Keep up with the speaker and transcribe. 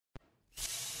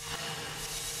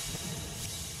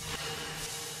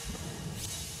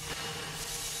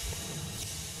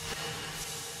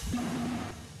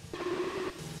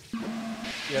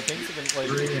Yeah, things have been like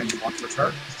Three and one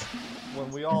return.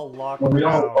 when we all locked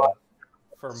down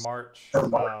for March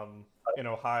in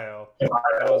Ohio.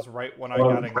 That was right when I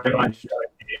got engaged.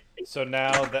 So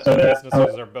now that the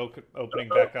businesses are opening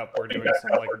back up, we're doing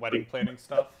some like wedding planning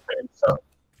stuff.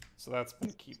 So that's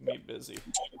been keeping me busy.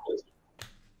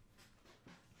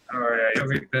 Oh yeah, you'll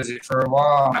be busy for a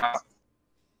while now.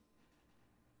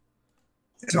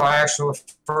 It's my actual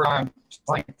first time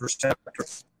playing Perceptor.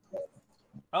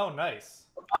 Oh, nice.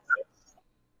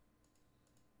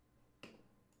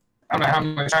 I don't know how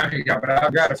much time you got, but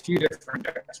I've got a few different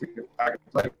decks I can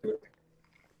play with.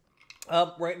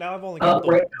 Right now I've only got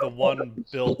the one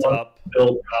built up.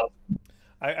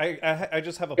 I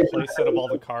just have a playset of all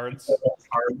the cards,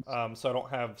 so I don't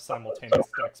have simultaneous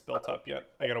decks built up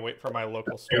yet. I gotta wait for my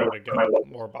local store to get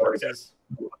more boxes.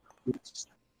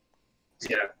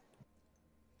 Yeah.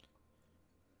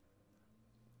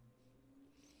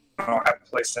 I don't have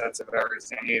playsets of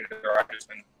everything either. I've just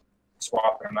been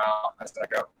swapping them out as I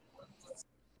go.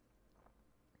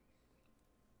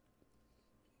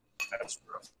 That's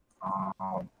rough.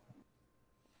 All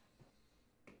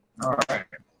right,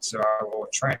 so I will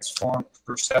transform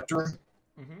Perceptor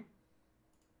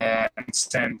and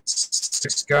send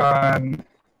 6 gun.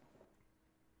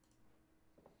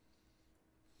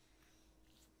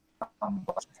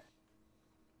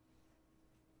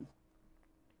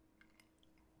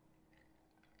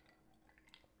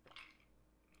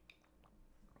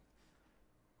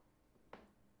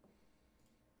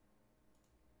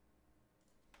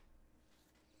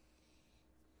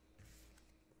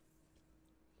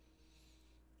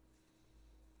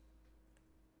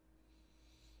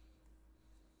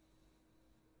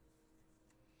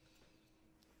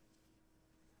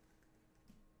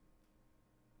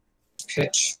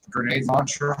 Pitch grenade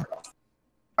launcher.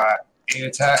 8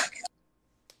 attack.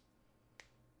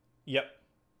 Yep.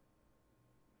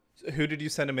 Who did you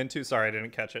send him into? Sorry, I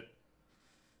didn't catch it.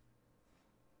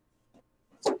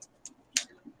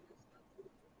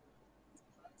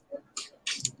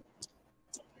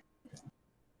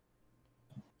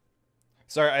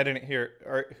 Sorry, I didn't hear.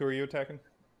 Who are you attacking?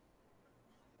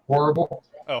 Horri-bull.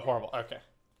 Oh, horrible. Okay.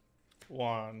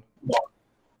 1,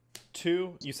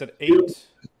 2. You said 8.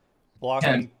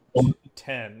 Blocking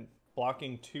 10.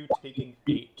 Blocking 2, taking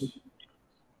 8.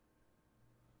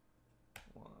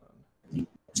 1.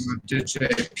 Ditch a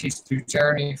piece 2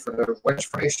 tyranny for the wedge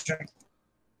formation.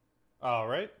 All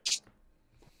right.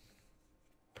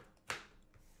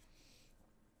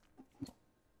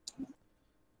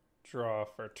 Draw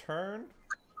for turn.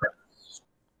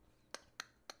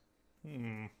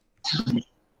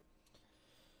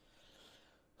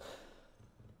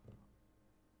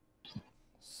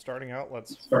 Starting out,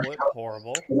 let's flip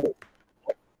horrible.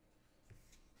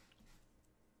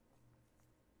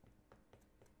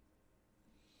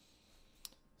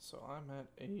 So I'm at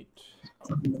 8.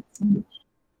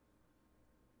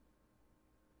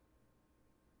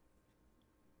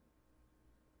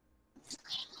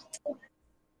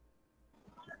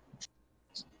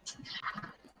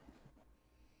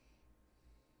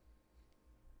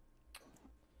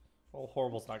 Well,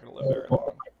 horrible's not going to live very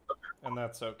long, and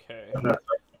that's okay.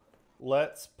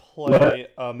 Let's play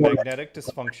a magnetic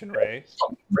dysfunction ray.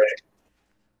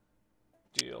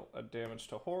 Deal a damage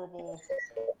to horrible.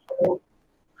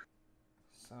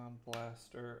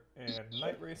 Soundblaster and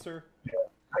Nightracer.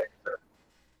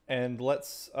 And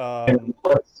let's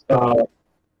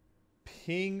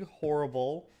ping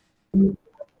horrible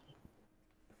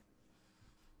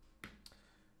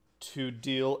to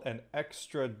deal an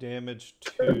extra damage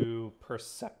to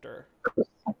Perceptor.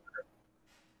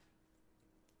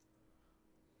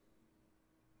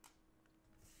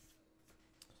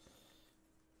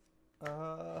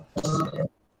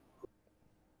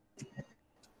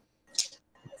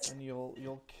 And you'll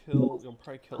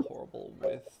probably kill horrible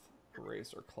with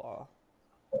Razorclaw.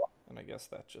 And I guess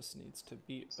that just needs to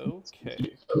be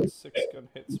okay. 6 gun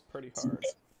hits pretty hard.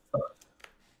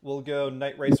 We'll go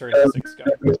Nightracer into 6 gun.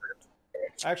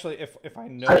 Actually, if I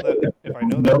know that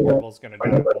horrible's gonna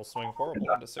die, we'll swing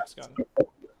horrible into 6 gun.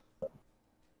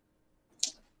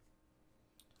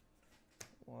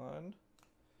 1,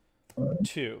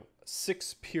 2,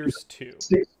 6 pierce 2.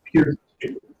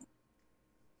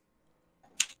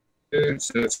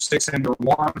 So 6 into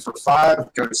 1 for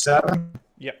 5. Go to 7.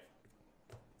 Yep.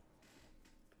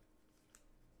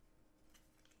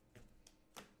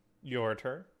 Your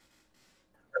turn.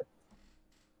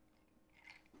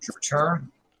 Your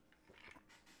turn.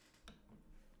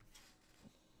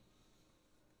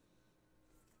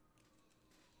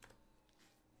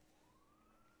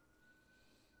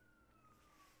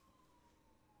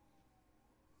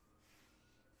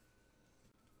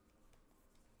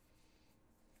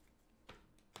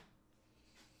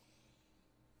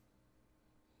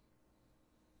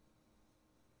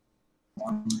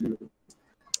 1, 2,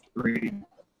 3.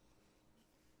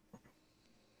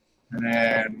 And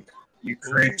then you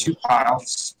create 2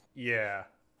 piles. Yeah.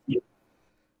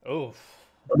 Oh,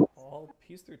 all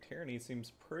Peace Through Tyranny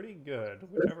seems pretty good,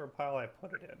 whichever pile I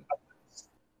put it in.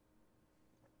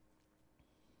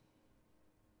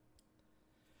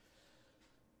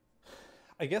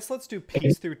 I guess let's do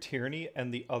Peace Through Tyranny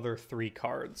and the other 3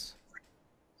 cards.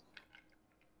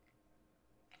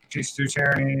 Peace Through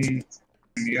Tyranny,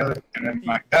 and the other, and then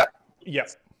like that. Yep.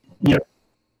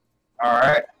 All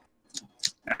right.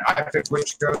 And I pick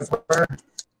which goes where.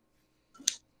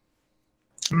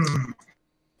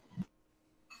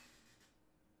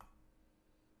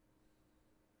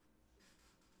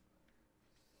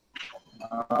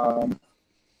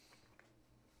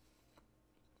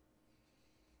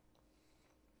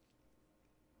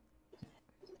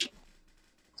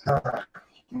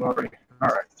 Lovely. All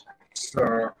right.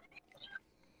 So,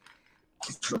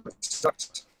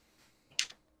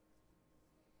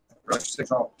 rush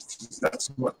take off. That's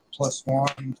what,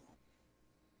 +1.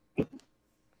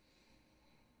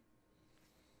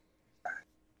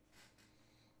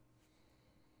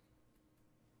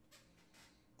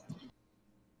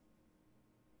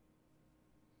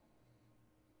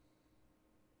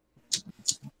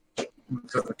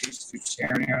 Put the Peace Through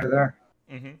Tyranny out of there.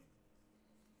 Mm-hmm.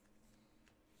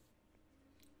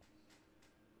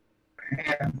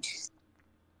 And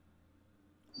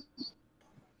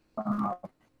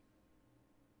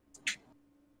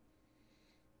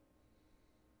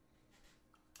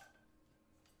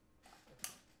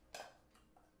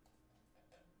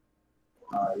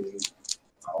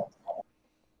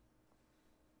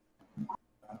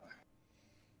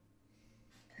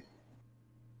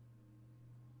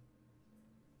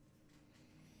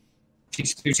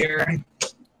Peace Through Tyranny.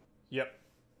 Yep.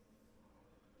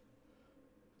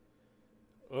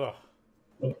 Ugh.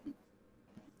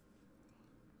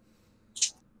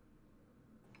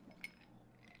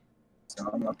 So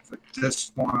I'm gonna put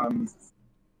this one.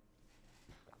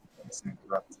 Let's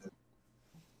interrupt it.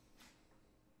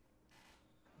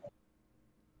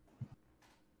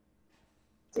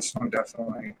 This one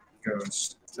definitely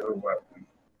goes to the weapon.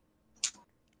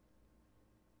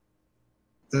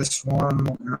 This one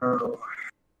will go.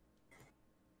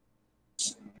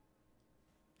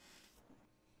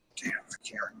 Damn, I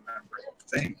can't remember. I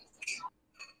think.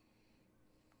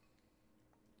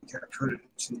 Gotta put it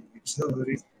to the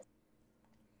utility.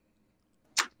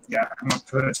 Yeah, I'm gonna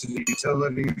put it to the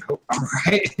utility. Hope I'm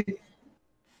right.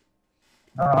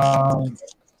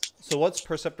 So what's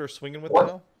Perceptor swinging with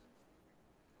now?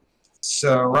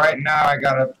 So right now I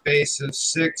got a base of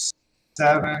 6,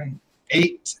 7,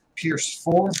 8, Pierce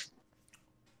 4.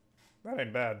 That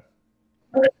ain't bad.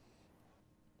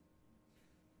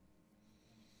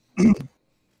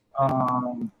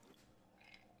 I'm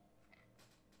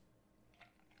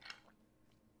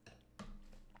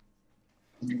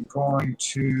going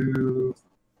to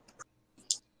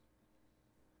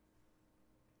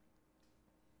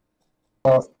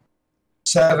well,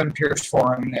 7 Pierce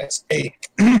 4, and that's 8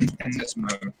 in this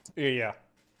mode. Yeah.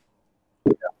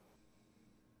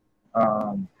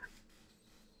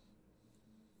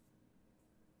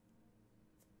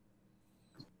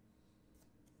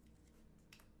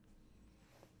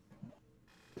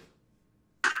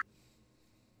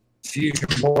 Fusion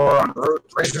Bore on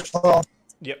Razorclaw.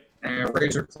 Yep. And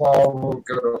Razorclaw will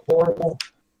go to Horri-bull.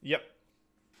 Yep.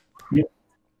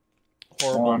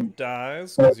 Horri-bull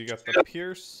dies because you got the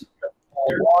Pierce.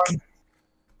 1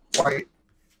 white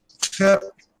tip.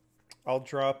 I'll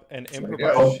drop an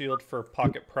improvised shield for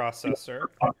Pocket Processor.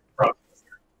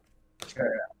 Okay.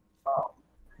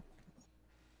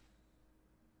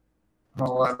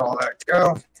 I'll let all that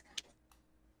go.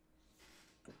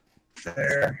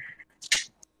 There.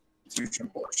 Fusion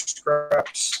Bore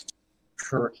scraps.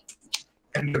 For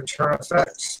end of turn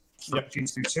effects. Yep.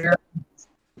 Peace Through Tyranny.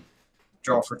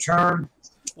 Draw for turn.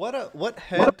 What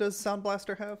head does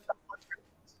Soundblaster have?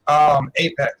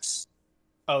 Apex.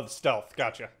 Oh, stealth.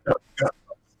 Gotcha.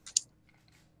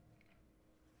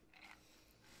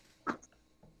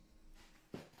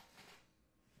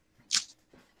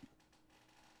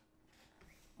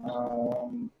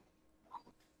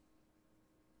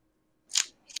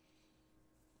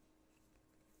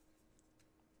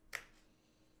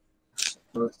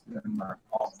 Both in my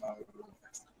alt mode.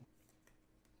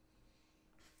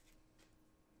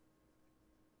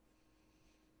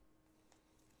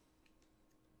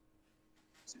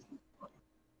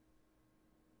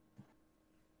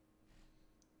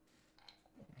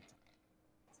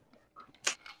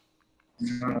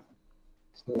 I'm gonna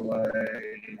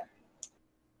play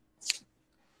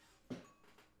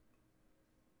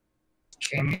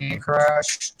Canyon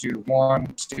Crash, do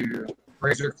 1 to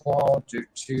Razorclaw, do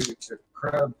 2 to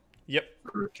Kreb. Yep.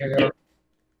 For KO.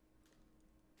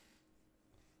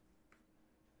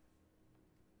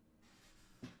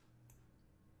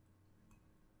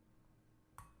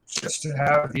 Just to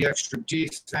have the extra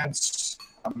defense,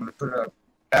 I'm going to put a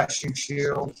bashing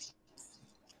shield.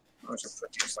 I'm going to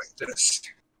put these like this.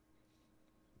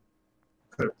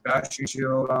 Put a bashing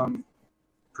shield on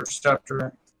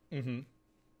Perceptor.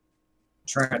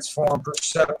 Transform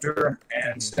Perceptor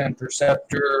and send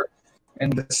Perceptor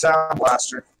into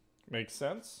Soundblaster. Makes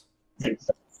sense.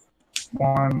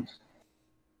 1,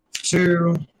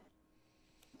 2,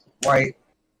 white.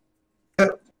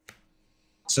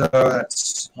 So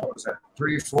that's, what was that?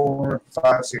 3, 4,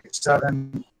 5, 6,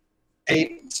 7,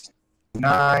 8,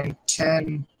 9,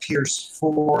 10, pierce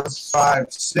 4,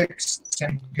 5, 6,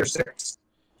 10, pierce 6.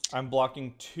 I'm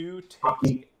blocking 2,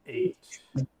 taking 8.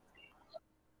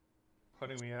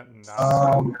 Putting me at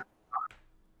 9.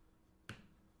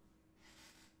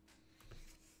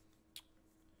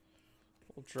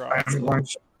 We'll drop. I'm going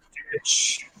to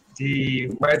ditch the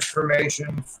wedge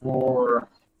formation for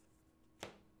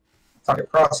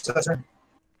target processor.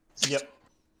 Yep.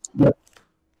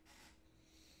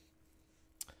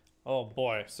 Oh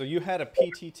boy, so you had a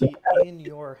PTT in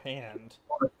your hand,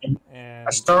 and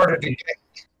I started to get.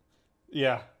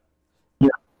 Yeah.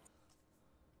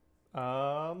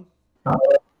 I'll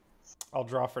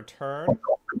draw for turn.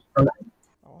 I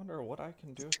wonder what I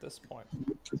can do at this point.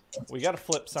 We got to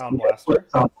flip Soundblaster.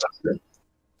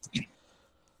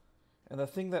 And the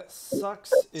thing that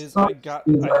sucks is I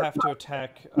have to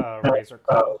attack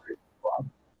Razorclaw.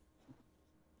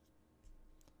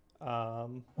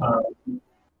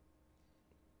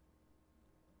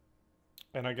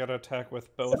 And I got to attack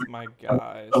with both my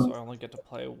guys, so I only get to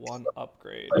play 1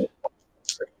 upgrade.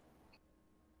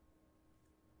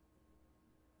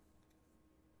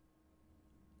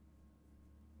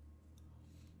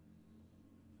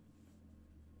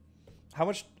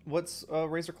 What's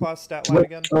Razorclaw's stat line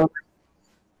again?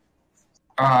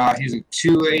 He's a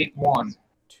 2/8/1.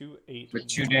 2/8 with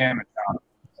 2 damage on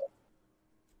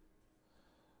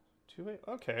him.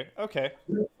 2/8. Okay.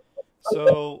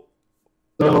 So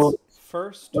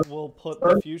first we'll put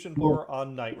the fusion borer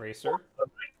on Nightracer.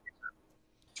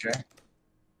 Okay.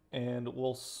 And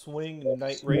we'll swing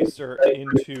Nightracer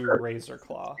into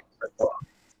Razorclaw.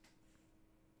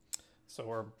 So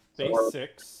we're base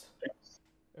 6.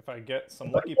 If I get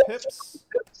some lucky pips,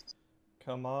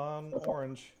 come on,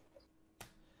 orange.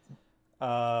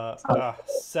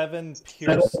 7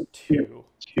 pierce 2.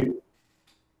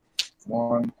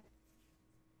 1,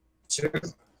 2.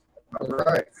 All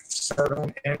right.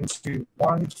 7 into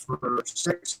 1 for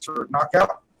 6 for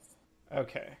knockout.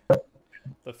 Okay.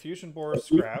 The fusion borer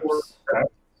scraps.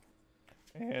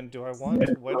 And do I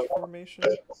want wedge formation?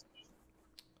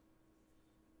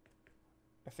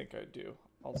 I think I do.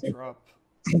 I'll drop.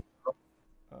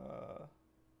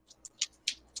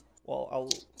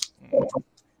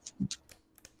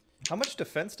 How much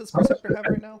defense does Perceptor have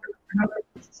right now?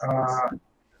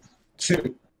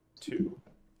 2. 2.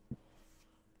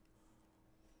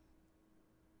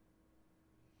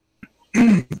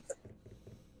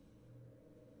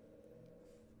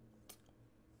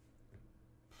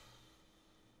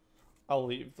 I'll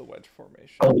leave the wedge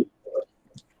formation. Oh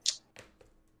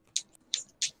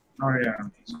yeah,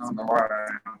 I don't know why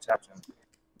I tapped him.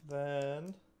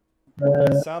 Then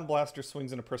Soundblaster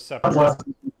swings in a Perceptor.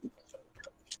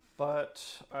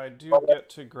 But I do get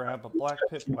to grab a black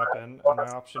pip weapon, and my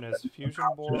option is fusion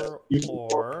borer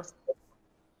or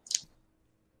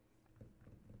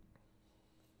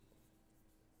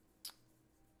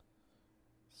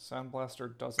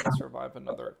Soundblaster doesn't survive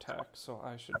another attack, so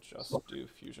I should just do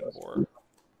fusion borer.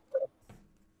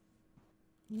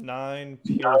 9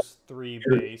 pierce 3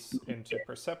 base into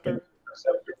Perceptor.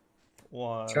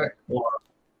 1,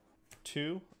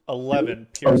 2, 11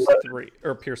 pierce 3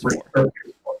 or pierce 4.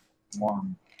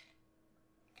 1,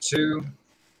 2.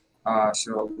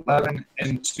 So 11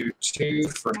 into 2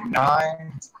 for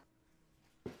 9.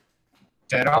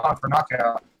 Dead on for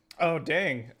knockout. Oh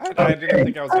dang! I didn't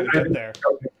think I was gonna get there.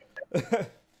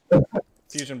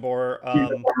 Fusion borer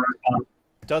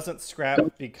doesn't scrap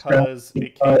because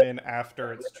it came in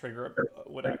after its trigger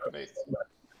would activate.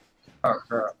 Oh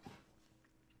crap!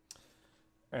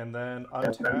 And then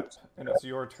untap, and it's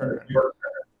your turn.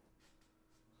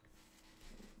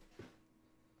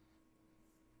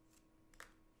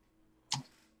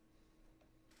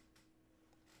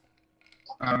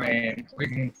 I mean, we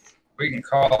can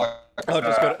call it. Oh,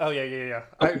 just go to, oh yeah.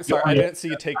 Sorry, I didn't see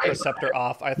you take Perceptor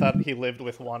off. I thought he lived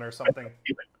with 1 or something.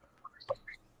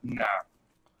 No.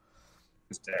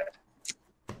 is dead.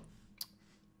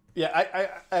 Yeah, I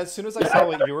as soon as I saw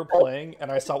what you were playing and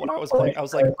I saw what I was playing, I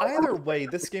was like, either way,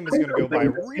 this game is going to go by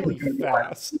really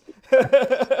fast.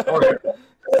 Oh,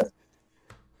 yeah.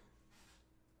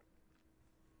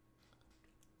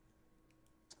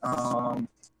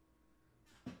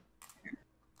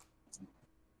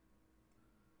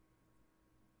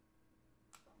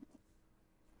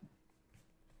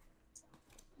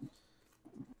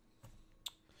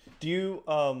 Do you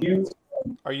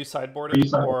are you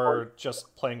sideboarding or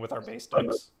just playing with our base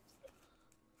decks?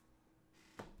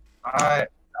 I'm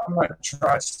gonna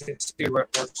try to see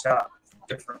what works out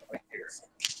differently here.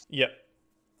 Yep.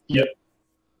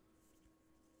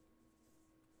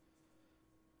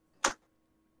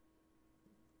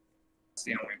 That's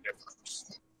the only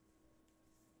difference.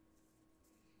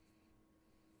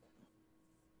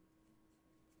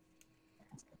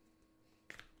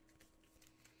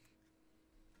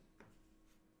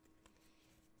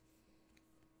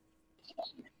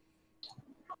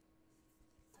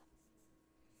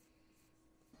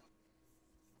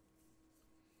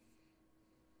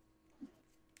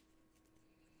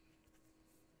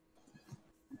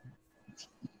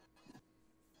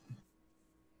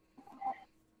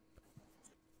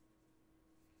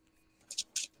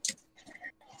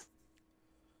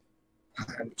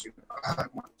 I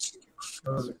want to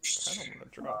first. I don't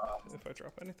want to drop. If I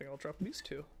drop anything, I'll drop these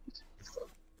two.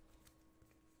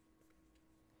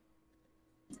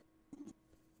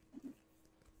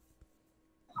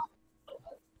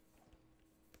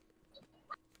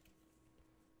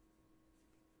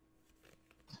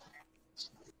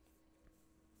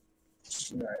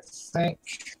 I think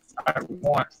I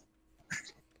want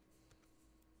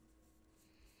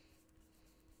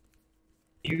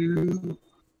you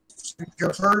to go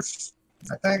first.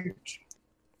 I think.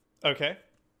 Okay.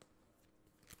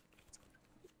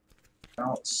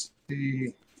 Now let's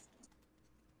see.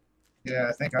 Yeah,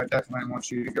 I think I definitely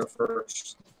want you to go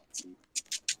first.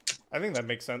 I think that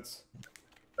makes sense.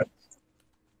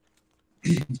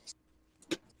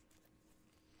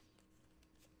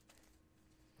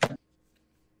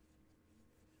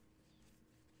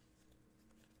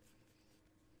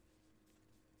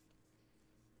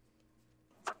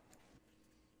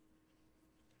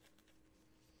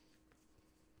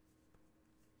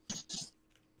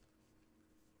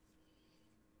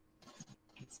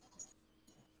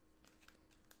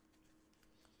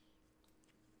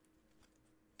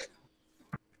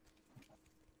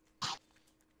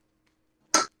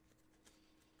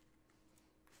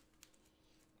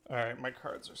 All right, my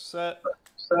cards are set.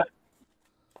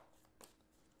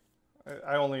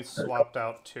 I only swapped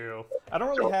out two. I don't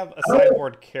really have a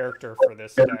sideboard character for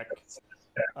this deck.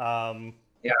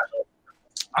 Yeah,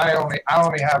 I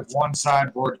only have one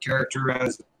sideboard character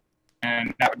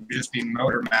and that would just be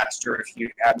Motor Master if you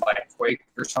had like Quake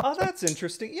or something. Oh, that's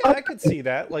interesting. Yeah, I could see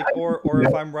that. Like, or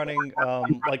if I'm running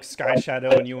like Sky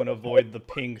Shadow and you want to avoid the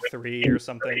ping 3 or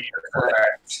something.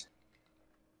 Correct.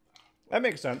 That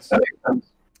makes sense.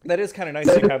 That is kind of nice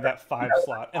to have that 5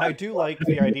 slot. And I do like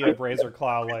the idea of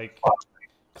Razorclaw, like,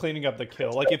 cleaning up the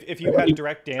kill. Like, if you had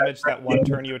direct damage that one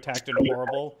turn you attacked in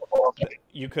Horri-bull,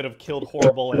 you could have killed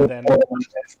Horri-bull and then,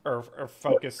 or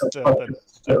focused the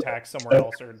attack somewhere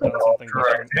else or done something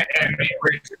Correct. different. And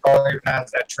Razorclaw even has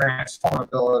that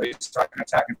transformability, so I can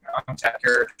attack an unattacked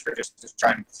character just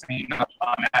trying to clean up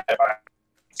on that.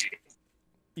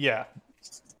 Yeah.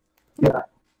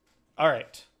 All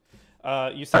right.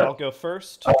 You said I'll go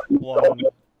first. 1,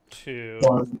 2,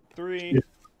 3.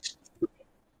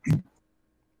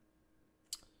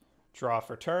 Draw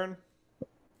for turn.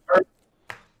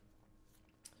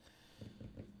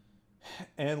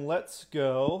 And let's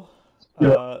go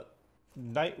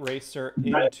Nightracer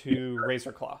into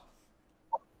Razorclaw.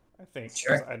 I think,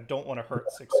 because I don't want to hurt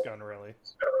 6-gun, really.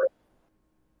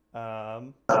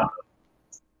 And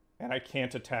I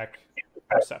can't attack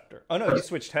Perceptor. Oh no, you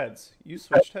switched heads. You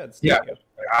switched heads. Yeah, You?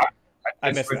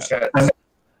 I missed switched that. heads.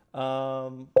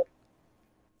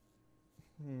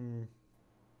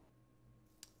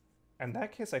 In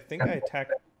that case, I think I attack.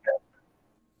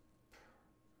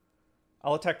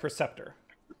 I'll attack Perceptor.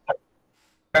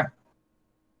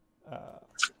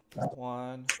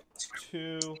 1,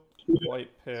 2, white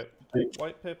pip.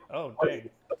 Oh dang.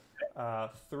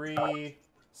 3,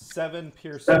 7,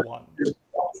 pierce 1.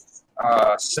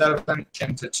 7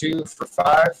 into 2 for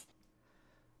 5.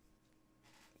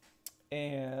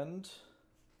 And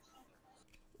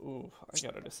ooh, I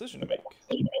got a decision to make.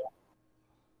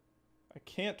 I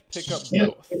can't pick up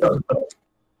both.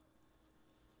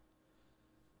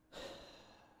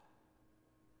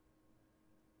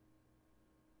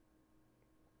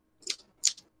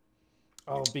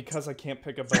 Oh, because I can't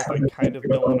pick up both, I kind of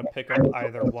don't want to pick up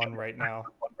either one right now.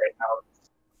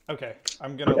 Okay,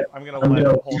 I'm gonna let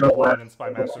Horrible Line and Spy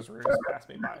Master's Runes pass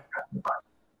me by.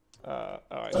 Oh,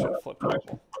 I should have flipped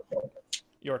Horrible.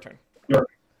 Your turn. Go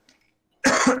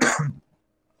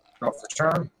for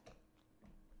turn.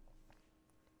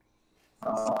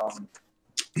 I'm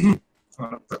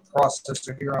gonna put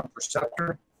Processor here on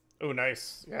Perceptor. Oh,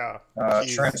 nice. Yeah.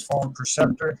 Transform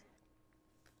Perceptor.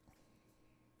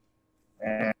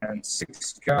 And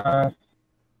 6 gun.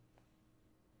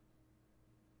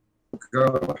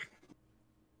 Go.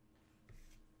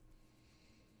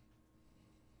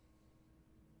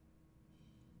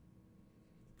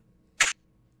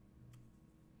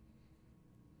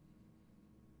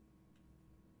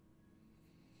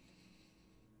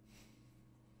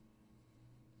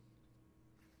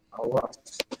 I'll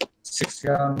 6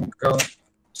 gun. Go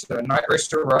to the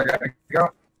Nightracer where I gotta go.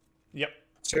 Yep.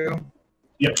 2.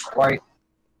 Yep. White.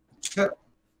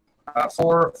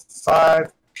 4,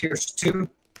 5, Pierce 2.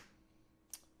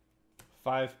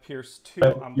 5, Pierce 2.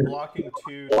 I'm blocking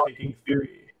 2, taking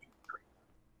 3.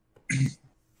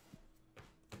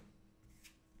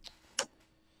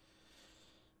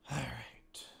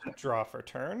 Alright. Draw for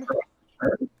turn.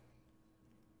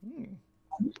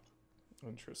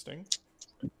 Interesting.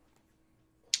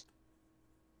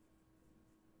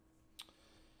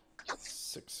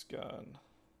 Six gun.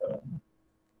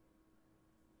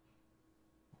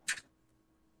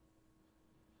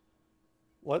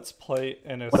 Let's play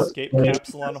an escape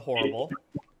capsule on Horri-bull.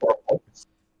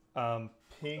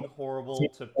 Ping Horri-bull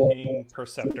to ping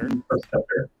Perceptor.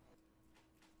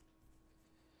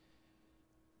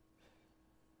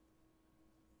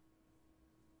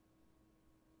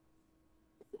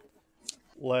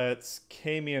 Let's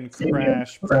Camion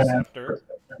crash Perceptor.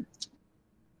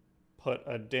 Put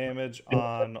a damage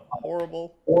on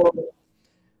Horri-bull.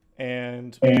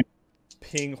 And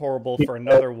ping Horri-bull for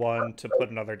another one to put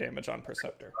another damage on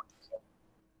Perceptor.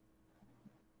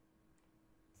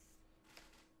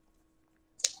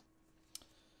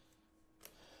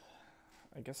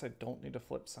 I guess I don't need to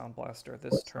flip Soundblaster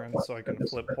this turn, so I can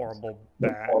flip Horri-bull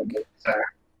back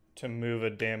to move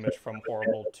a damage from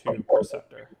Horri-bull to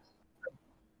Perceptor.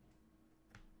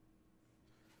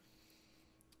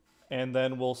 And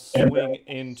then we'll swing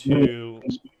into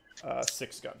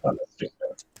 6 gun.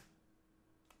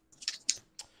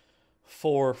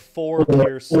 For 4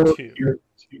 Pierce 2.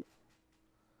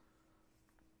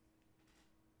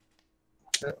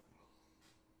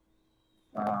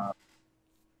 Uh,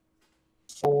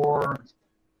 4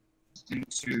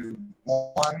 into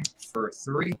 1 for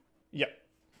 3. Yep.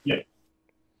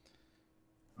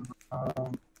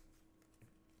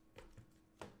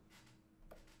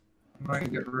 I'm going to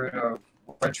get rid of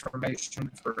wedge formation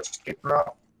for escape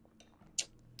route.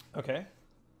 Okay.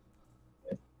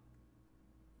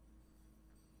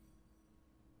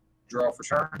 Draw for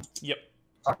turn. Yep.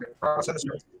 Pocket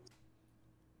processor.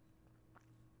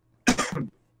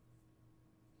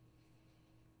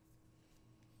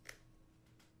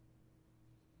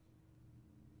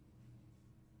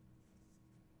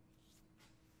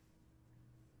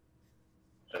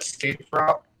 Escape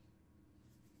route.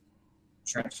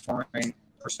 Transforming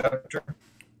Perceptor.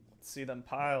 Let's see them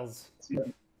piles.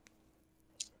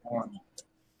 1,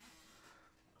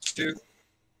 2,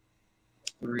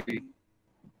 3,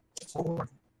 4.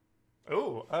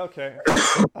 Oh, okay.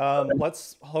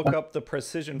 Let's hook up the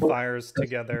precision fires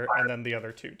together and then the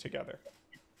other 2 together.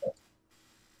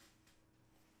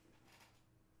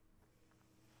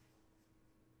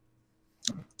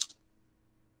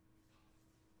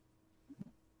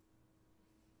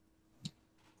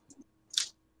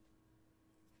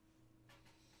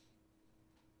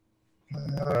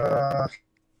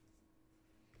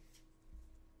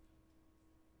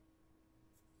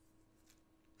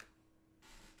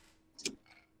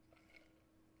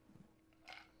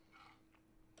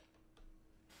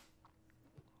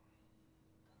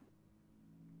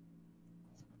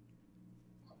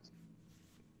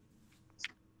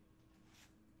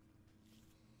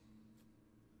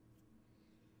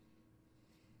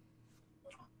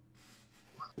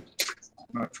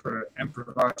 I'm going to put an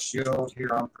improvised shield here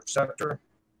on Perceptor.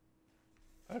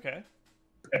 Okay.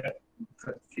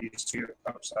 Put these 2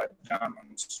 upside down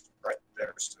ones right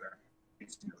there, so they're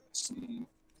easy to see.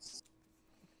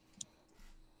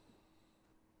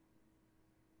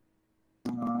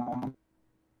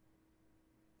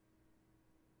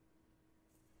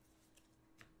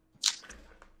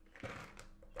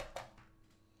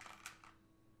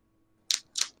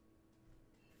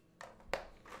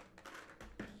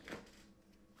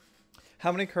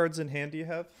 How many cards in hand do you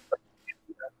have?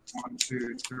 1,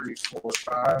 2, 3, 4,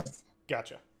 5.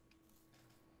 Gotcha.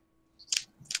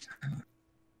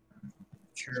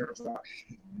 Care about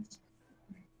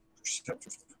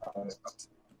Perceptor's probably about to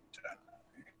die.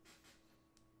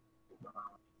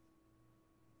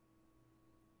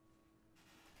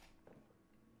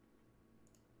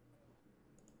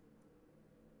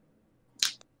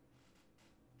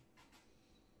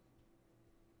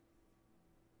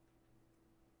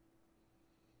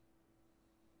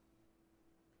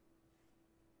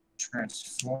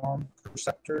 Transform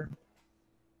Perceptor.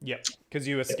 Yep, because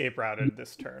you escape routed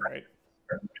this turn, right?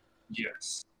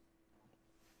 Yes.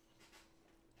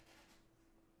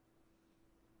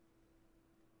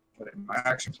 Play my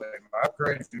action, play my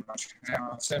upgrade, do my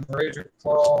now. Send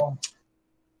Razorclaw.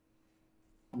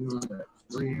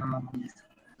 Leon.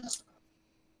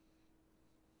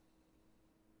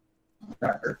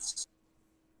 That hurts.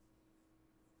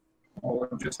 Oh,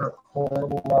 we'll just hurt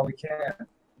Horri-bull while we can.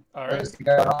 All right. He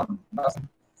got on? Nothing.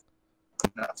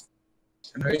 Nothing.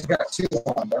 And he's got 2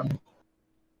 on them.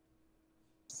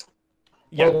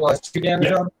 Yeah. Horri-bull has 2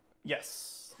 damage on?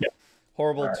 Yes. Yeah.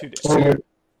 Horri-bull, right. 2 damage.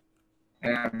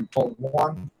 And pull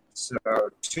 1. So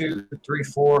 2, 3,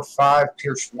 4, 5,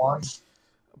 pierce 1.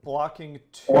 Blocking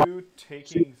 2,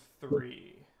 taking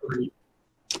 3.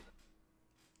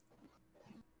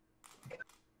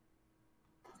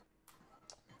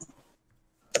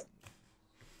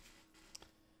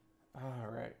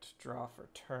 All right, draw for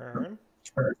turn.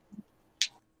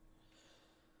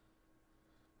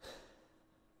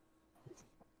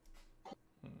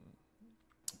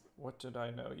 What did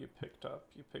I know you picked up?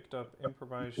 You picked up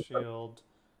Improvised Shield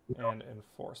and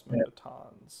Enforcement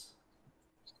Batons.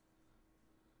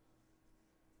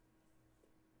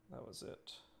 That was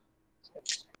it.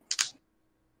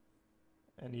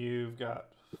 And you've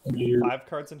got 5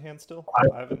 cards in hand still?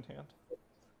 5 in hand.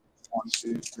 1,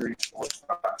 2, 3, 4,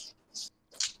 5.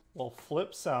 We'll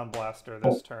flip Soundblaster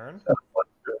this turn.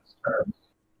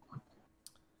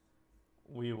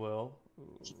 We will.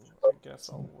 Ooh, I guess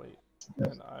I'll wait.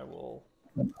 And I will.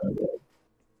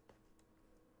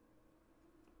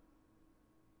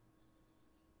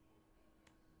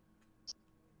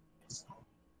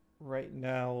 Right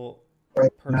now,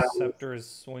 Perceptor is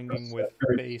swinging with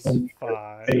base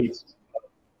 5.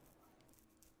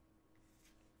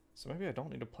 So maybe I don't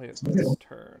need to play it this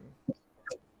turn.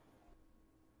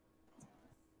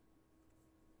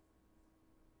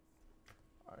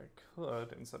 I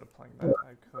could, instead of playing that,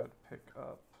 I could pick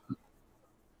up.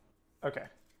 Okay.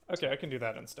 Okay, I can do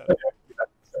that instead.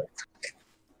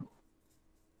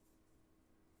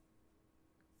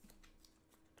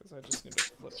 Because I just need to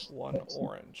flip 1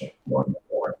 orange.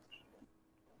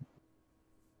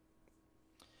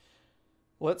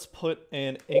 Let's put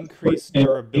an increased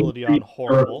durability on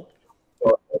Horri-bull.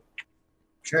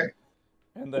 Okay.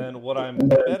 And then what I'm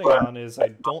betting on is I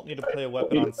don't need to play a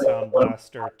weapon on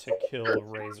Soundblaster to kill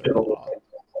Razorclaw.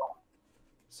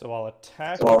 So I'll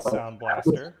attack with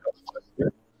Soundblaster.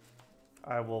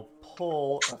 I will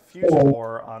pull a Fusion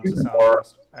Borer onto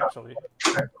Soundblaster. Actually,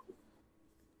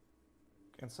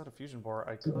 instead of Fusion Borer,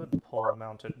 I could pull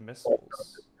Mounted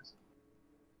Missiles.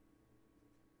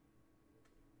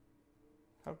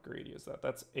 How greedy is that?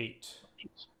 That's 8.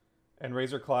 And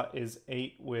Razorclaw is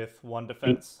 8 with 1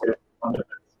 defense.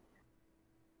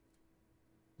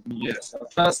 Yes.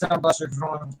 Soundblaster can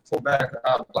only pull back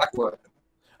Blackwood.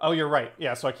 Oh, you're right.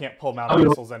 Yeah, so I can't pull Mounted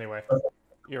Missiles anyway.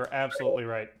 You're absolutely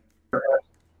right.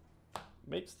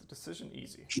 Makes the decision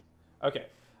easy. Okay.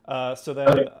 So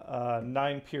then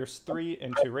 9 Pierce 3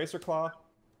 into Razorclaw.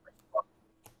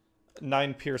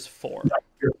 9 Pierce 4.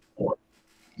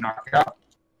 Knock it out.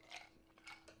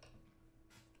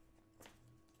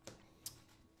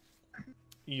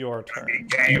 Your turn.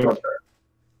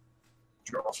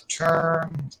 Draw for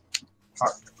turn.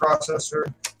 Pocket the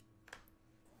processor.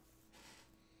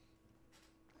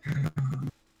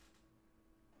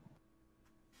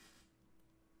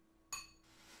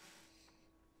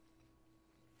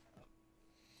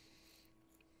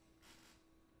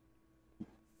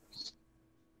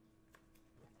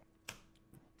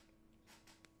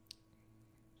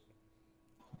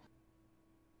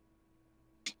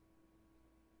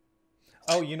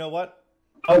 Oh, you know what?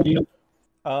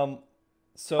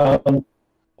 So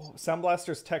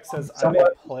Soundblaster's Tech says I may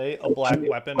play a black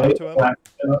weapon into him.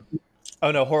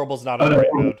 Oh no, Horri-bull's not on the right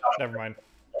mode. Never mind.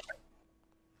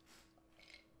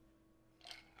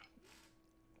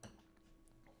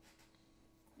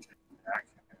 I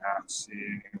cannot see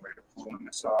any way to pull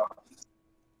this off.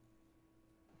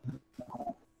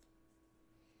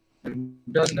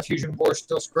 Doesn't the Fusion Borer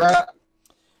still scrap?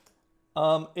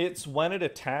 It's when it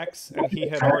attacks, and he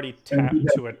had already tapped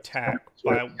to attack.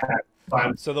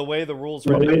 So the way the rules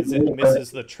read it is it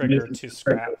misses the trigger to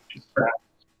scrap.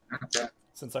 Okay.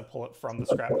 Since I pull it from the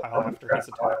scrap pile after he's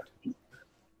attacked.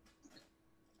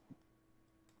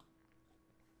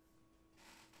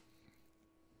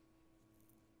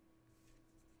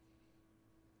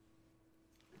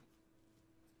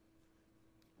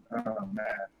 Oh man,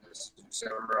 this is so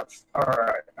rough.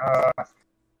 Alright,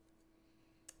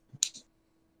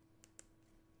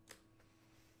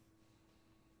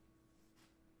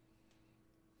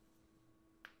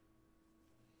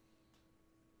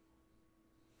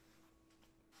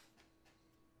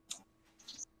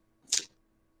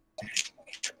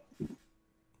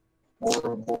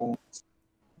 Horri-bull.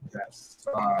 That's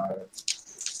 5.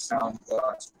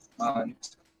 Soundblaster.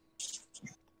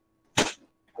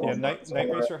 Yeah,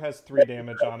 Nightracer has 3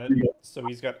 damage on it, so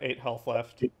he's got 8 health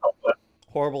left.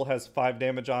 Horri-bull has 5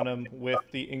 damage on him with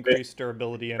the increased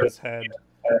durability in his head.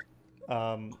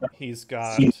 He's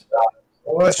got 10 health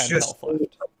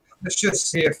left. Let's just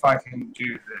see if I can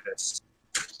do this.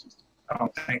 I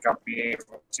don't think I'll be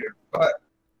able to, but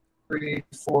 3,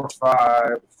 4,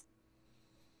 5.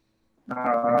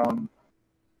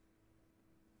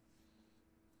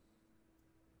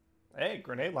 Hey,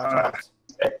 grenade launcher.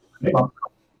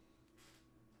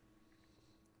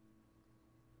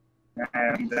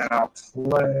 And then I'll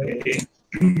play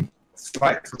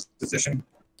fight for position.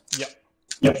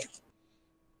 Yep.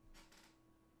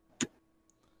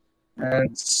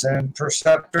 And send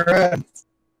Perceptor in.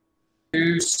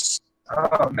 Deuce.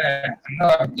 Oh man, I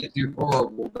know I get you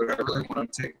Horri-bull, but I really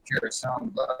want to take care of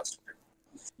Soundblaster.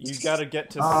 You got to get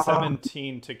to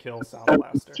 17 to kill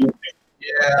Soundblaster.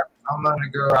 Yeah, I'm gonna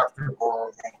go after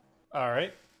Horri-bull. All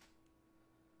right.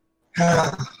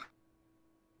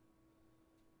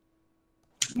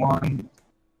 1,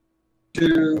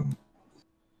 2,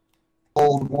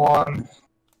 hold 1,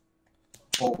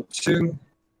 hold 2.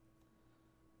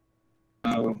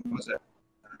 What was it?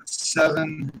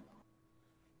 7,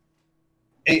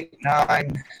 8,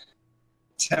 9,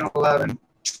 10, 11,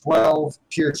 12,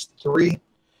 pierce 3.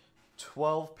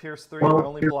 12 pierce 3. I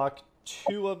only block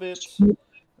 2 of it.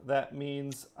 That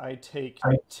means I take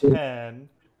 10,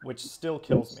 which still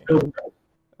kills me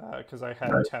because I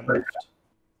had 10 left.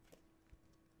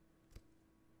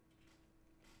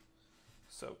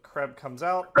 So Kreb comes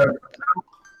out.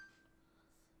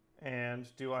 And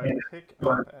do I pick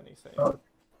up anything?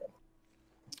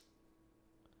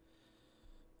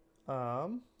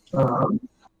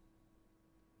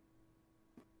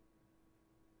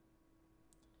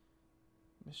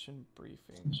 Mission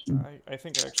briefing. I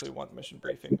think I actually want mission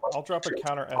briefing. I'll drop a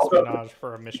counter espionage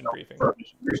for a mission briefing.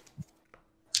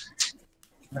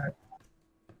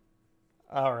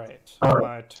 All right.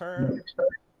 My turn.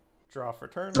 Draw for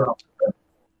turn.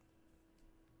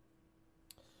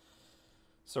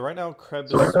 So right now,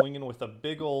 Kreb is swinging with a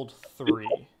big old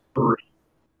 3.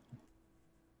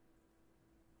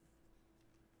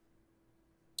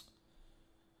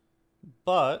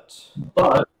 But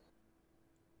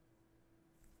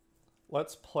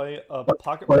let's play a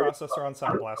pocket processor on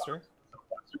Soundblaster.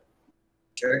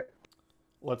 Okay.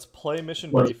 Let's play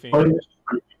mission briefing.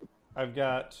 I've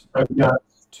got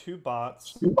 2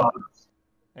 bots,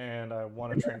 and I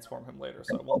want to transform him later,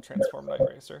 so I won't transform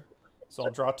Nightracer. So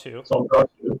I'll draw 2.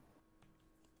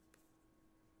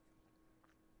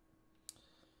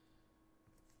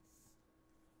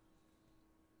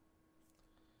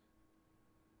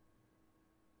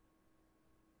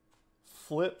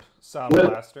 Flip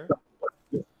Soundblaster,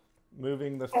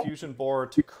 moving the fusion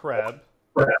board to Kreb.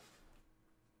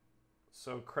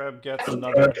 So Kreb gets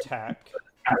another attack.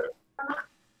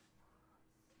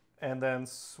 And then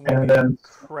swinging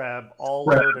Kreb, all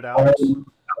loaded out.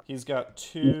 He's got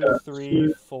 2,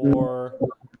 3, 4,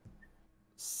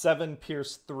 7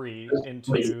 pierce 3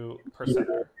 into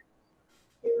Perceptor.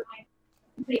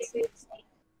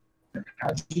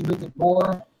 How'd you do the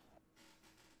board?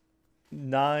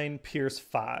 9 pierce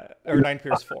 5 or 9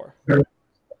 pierce 4.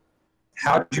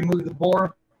 How'd you move the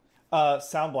board?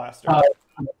 Soundblaster.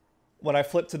 When I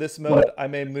flip to this mode, I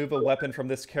may move a weapon from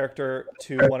this character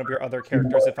to one of your other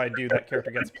characters. If I do, that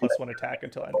character gets +1 attack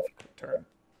until end of turn.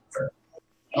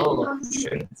 Oh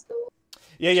shit!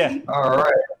 Yeah. All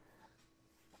right.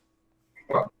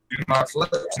 Well, do my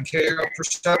flips and KO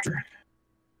Perceptor.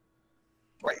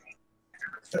 Wait.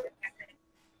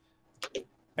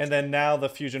 And then now the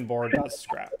fusion board does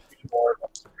scrap.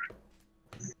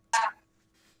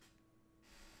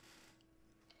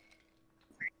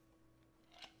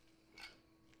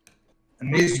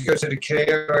 And these go to the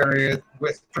KO area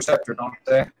with Perceptor, don't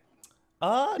they?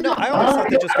 No, I always thought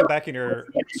they just go back in your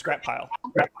scrap pile.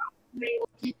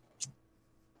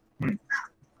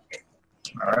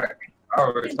 All right. I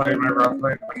always play whenever I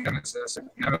play my Nemesis. If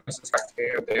Nemesis got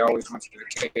KO, they always want you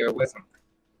to KO with them.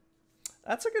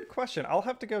 That's a good question. I'll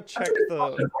have to go check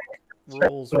the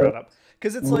rules right up.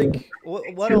 Because it's like,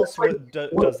 what else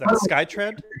does that?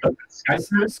 Skytread?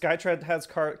 Skytread has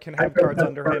can have cards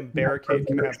under him. Barricade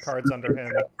can have cards under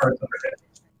him.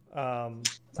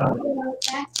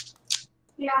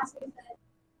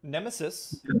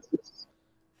 Nemesis.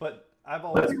 But I've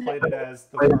always played it as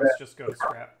the cards just go to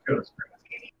scrap.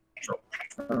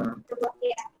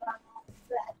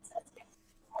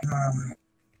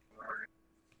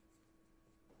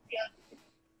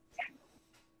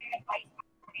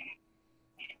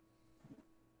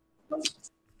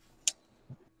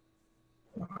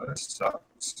 Oh, this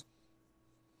sucks.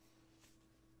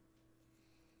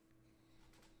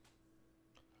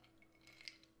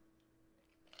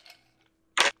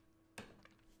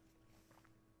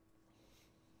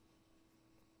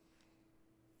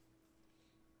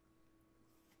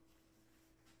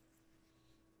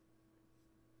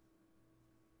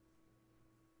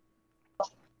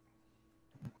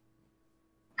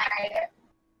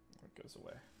 It goes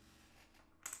away.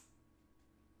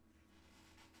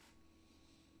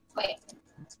 Wait.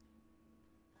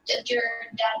 Is your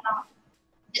dad not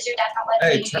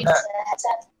letting you use the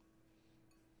headset?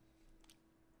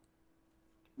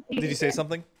 Did you say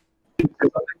something? I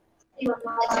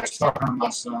was talking to my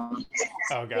son.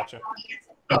 Oh, gotcha.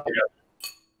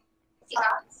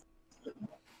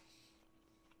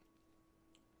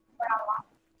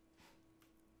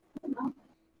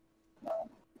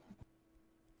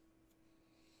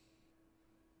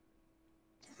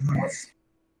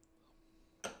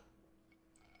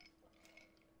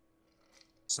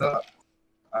 So,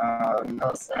 no, I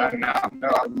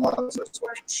love this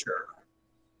one, sure.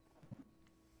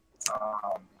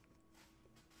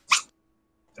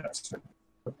 That's it.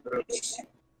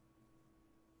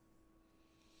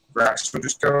 Grax will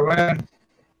just go in.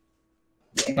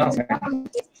 Nothing.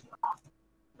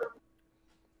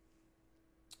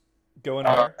 Go in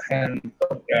there. And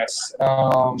yes.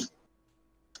 Sorry,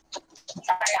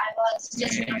 I was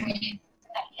just reading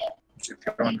that. Should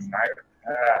go in tonight.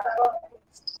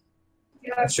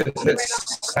 Let's just hit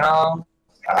sound.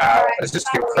 Let's just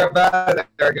get Kreb out of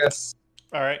there, I guess.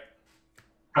 All right.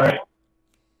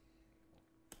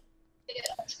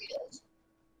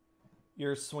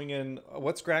 You're swinging.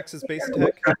 What's Grax's base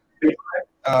attack?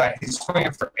 He's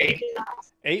swinging for 8.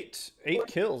 8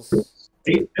 kills.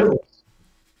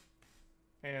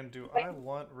 And do I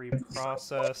want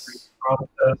reprocess?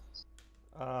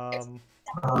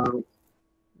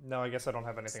 No, I guess I don't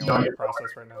have anything I want to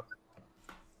reprocess right now.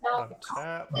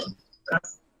 Untap.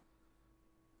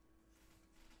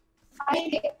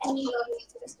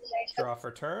 Draw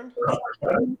for turn.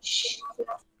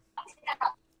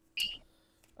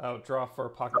 Oh, draw for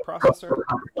pocket processor.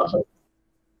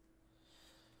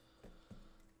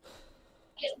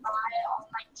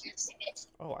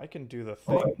 Oh, I can do the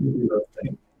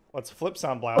thing. Let's flip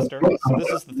Soundblaster. So this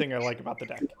is the thing I like about the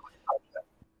deck.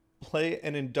 Play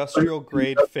an industrial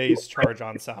grade phase charge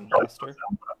on Soundblaster.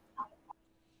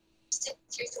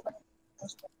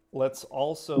 Let's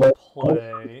also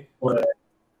play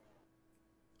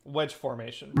wedge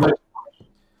formation.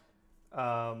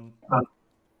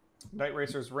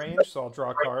 Nightracer's range, so I'll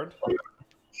draw a card.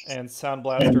 And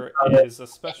Soundblaster is a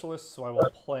specialist, so I will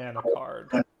plan a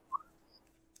card.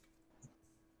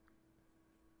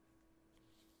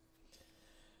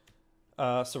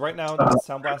 So right now,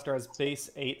 Soundblaster has base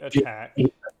 8 attack.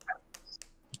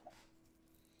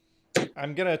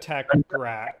 I'm going to attack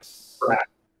Grax.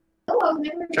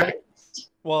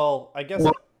 Well, I guess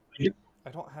I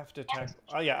don't have to attack.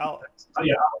 Oh yeah,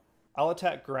 I'll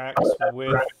attack Grax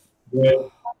with.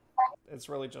 It's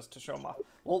really just to show him off.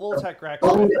 We'll attack Grax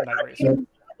with Nightracer.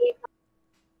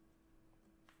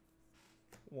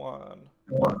 1,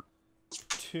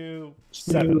 2,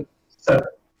 7.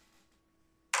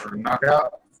 Knock it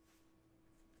out.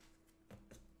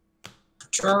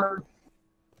 Turn.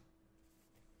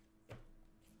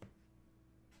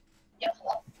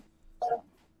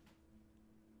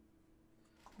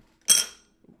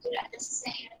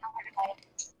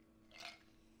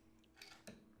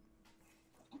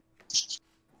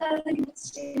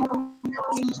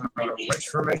 Wedge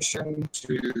formation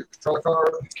to control the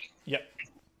card. Yep.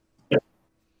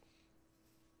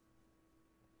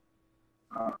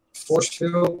 Force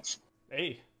field.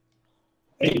 Hey.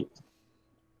 Here,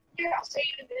 I'll show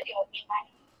you the video of me.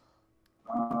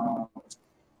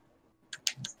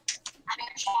 I'm in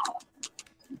a shower.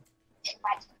 In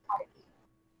my party.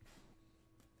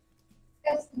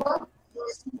 Because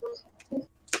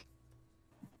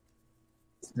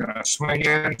Gonna swing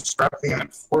in, scrap the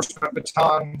enforcement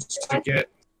batons to get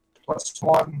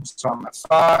 +1. So I'm at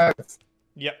 5.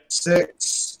 Yep.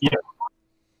 6. Yep.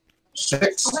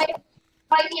 6.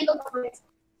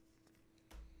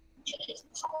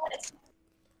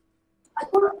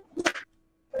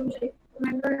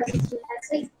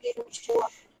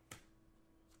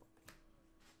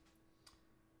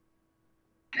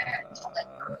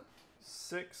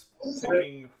 Six,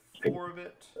 picking 4 of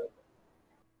it.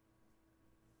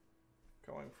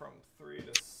 Going from 3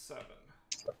 to 7.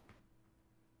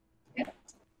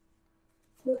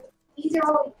 These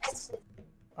are all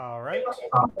All right.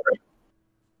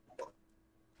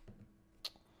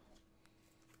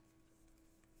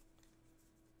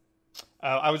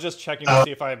 I was just checking to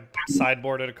see if I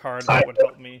sideboarded a card that would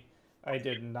help me. I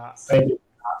did not.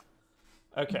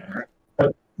 Okay.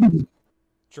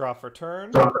 Draw for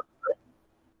turn.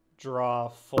 Draw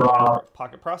for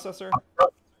pocket processor.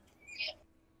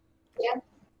 Yep.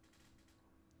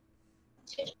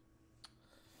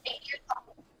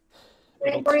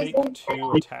 It'll take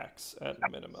 2 attacks at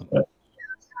minimum.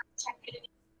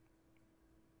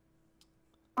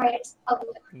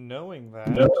 Knowing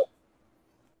that,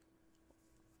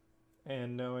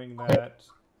 and knowing that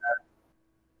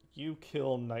you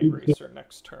kill Nightracer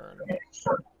next turn,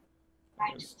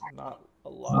 there's not a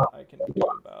lot I can do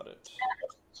about it.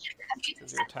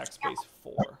 Because your attack space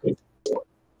 4.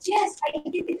 Yes, I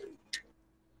did it.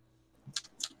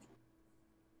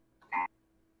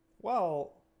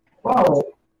 Well,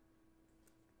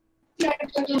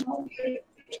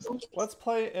 let's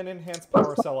play an enhanced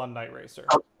power cell on Nightracer.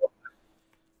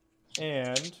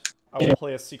 And I will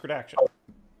play a secret action.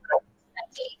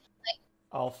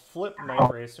 I'll flip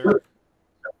Nightracer.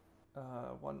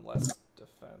 1 less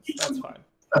defense. That's fine.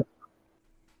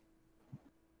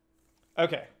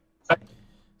 Okay.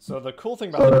 So the cool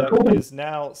thing about the deck is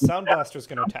now Soundblaster's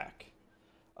going to attack.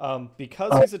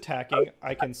 Because he's attacking,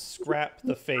 I can scrap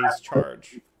the phase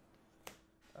charge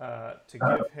to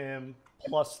give him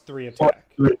 +3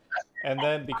 attack. And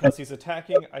then because he's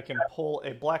attacking, I can pull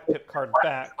a black pip card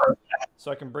back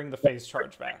so I can bring the phase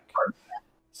charge back.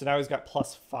 So now he's got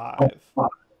 +5.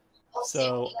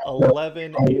 So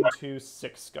 11 into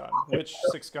 6 gun, which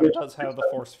 6 gun does have the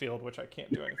force field, which I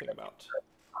can't do anything about.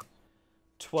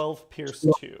 12 pierce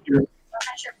 2.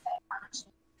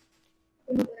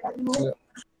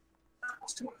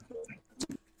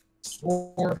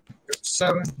 4.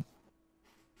 7.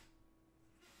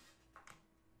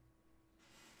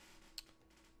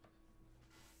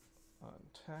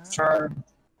 Untap. Turn.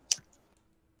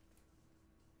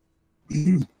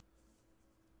 Yeah,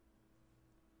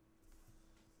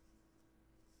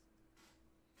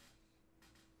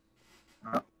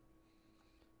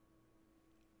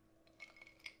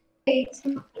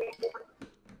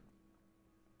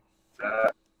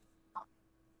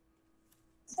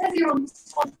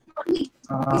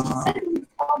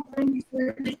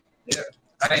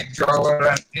 I didn't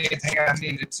draw anything I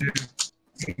needed to.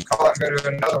 You can call it, go to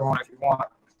another one if you want.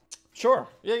 Sure.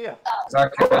 Yeah. I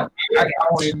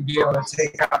won't even be able to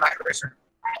take out Nightracer.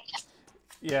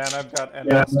 Yeah, and I've got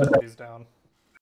NS studies down.